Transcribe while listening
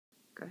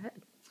Go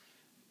ahead.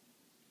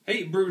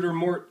 Hey,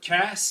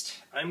 Br00talpuppet,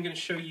 I'm going to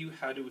show you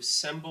how to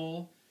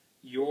assemble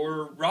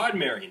your rod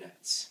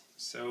marionettes.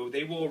 So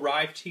they will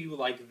arrive to you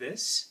like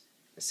this,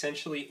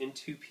 essentially in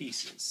two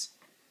pieces.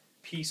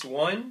 Piece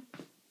one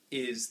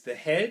is the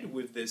head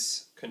with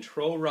this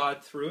control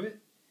rod through it.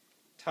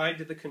 Tied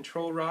to the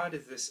control rod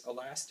is this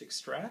elastic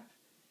strap,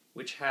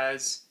 which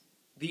has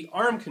the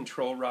arm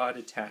control rod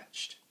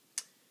attached.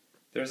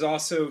 There's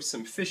also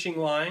some fishing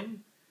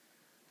line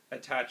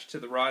attached to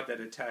the rod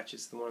that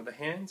attaches to one of the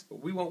hands, but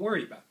we won't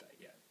worry about that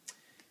yet.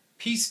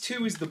 Piece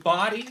two is the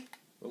body,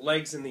 the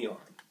legs, and the arm.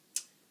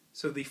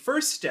 So the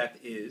first step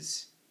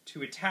is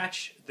to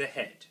attach the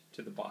head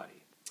to the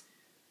body.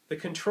 The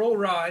control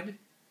rod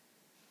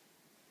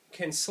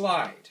can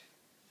slide.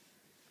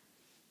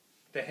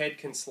 The head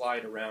can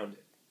slide around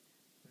it.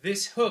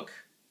 This hook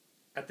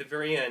at the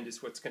very end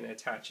is what's going to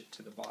attach it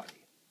to the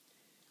body.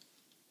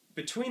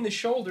 Between the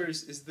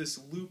shoulders is this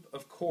loop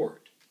of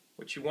cord.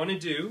 What you want to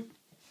do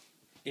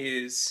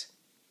is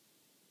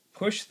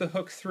push the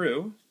hook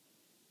through,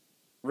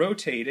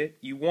 rotate it.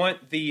 You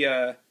want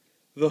the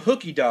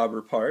hooky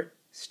dauber part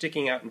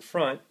sticking out in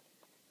front,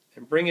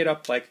 and bring it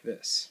up like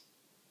this.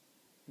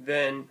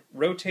 Then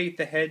rotate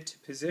the head to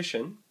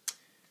position.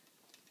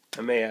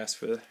 I may ask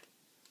for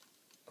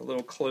a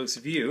little close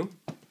view.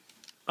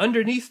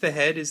 Underneath the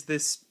head is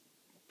this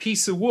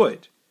piece of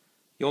wood.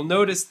 You'll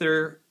notice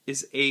there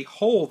is a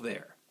hole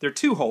there. There are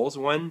two holes,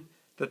 one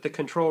that the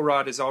control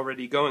rod is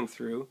already going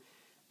through,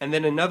 and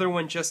then another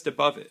one just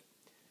above it.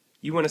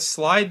 You want to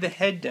slide the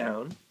head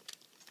down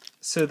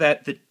so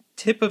that the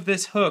tip of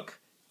this hook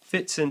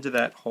fits into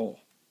that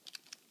hole.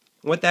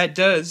 What that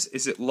does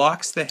is it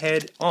locks the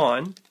head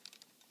on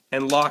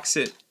and locks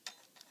it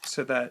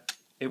so that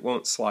it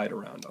won't slide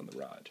around on the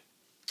rod.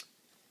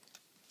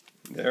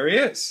 There he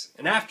is.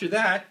 And after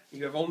that,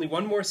 you have only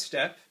one more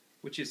step,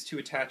 which is to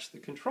attach the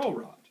control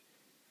rod.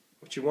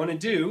 What you want to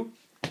do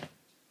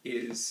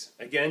is,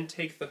 again,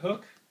 take the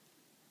hook.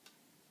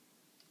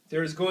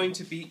 There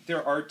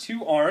are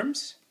two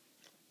arms,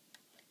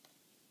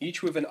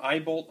 each with an eye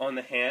bolt on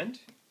the hand.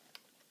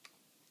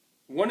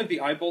 One of the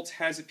eye bolts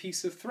has a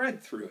piece of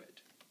thread through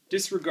it.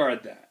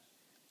 Disregard that.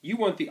 You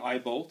want the eye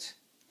bolt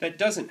that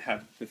doesn't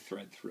have the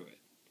thread through it.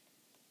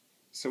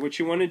 So what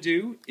you want to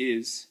do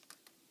is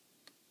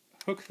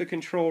hook the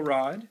control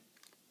rod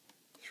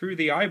through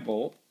the eye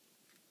bolt,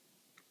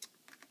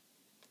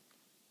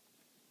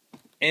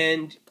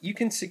 and you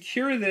can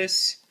secure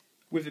this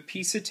with a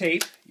piece of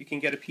tape. You can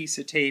get a piece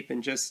of tape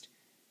and just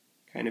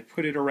kind of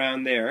put it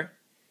around there.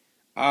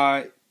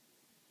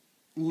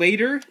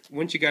 Later,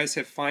 once you guys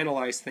have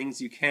finalized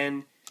things, you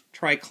can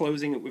try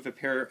closing it with a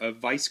pair of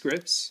vice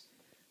grips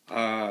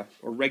or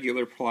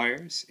regular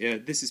pliers.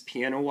 This is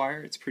piano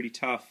wire. It's pretty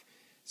tough,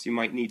 so you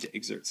might need to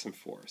exert some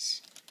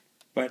force.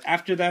 But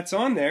after that's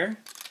on there,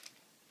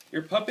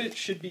 your puppet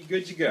should be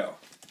good to go.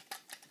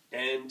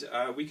 And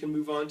we can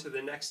move on to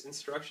the next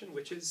instruction,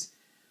 which is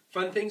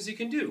fun things you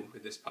can do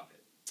with this puppet.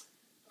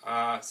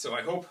 So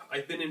I hope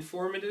I've been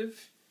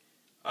informative.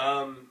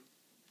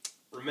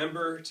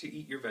 Remember to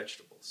eat your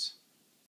vegetables.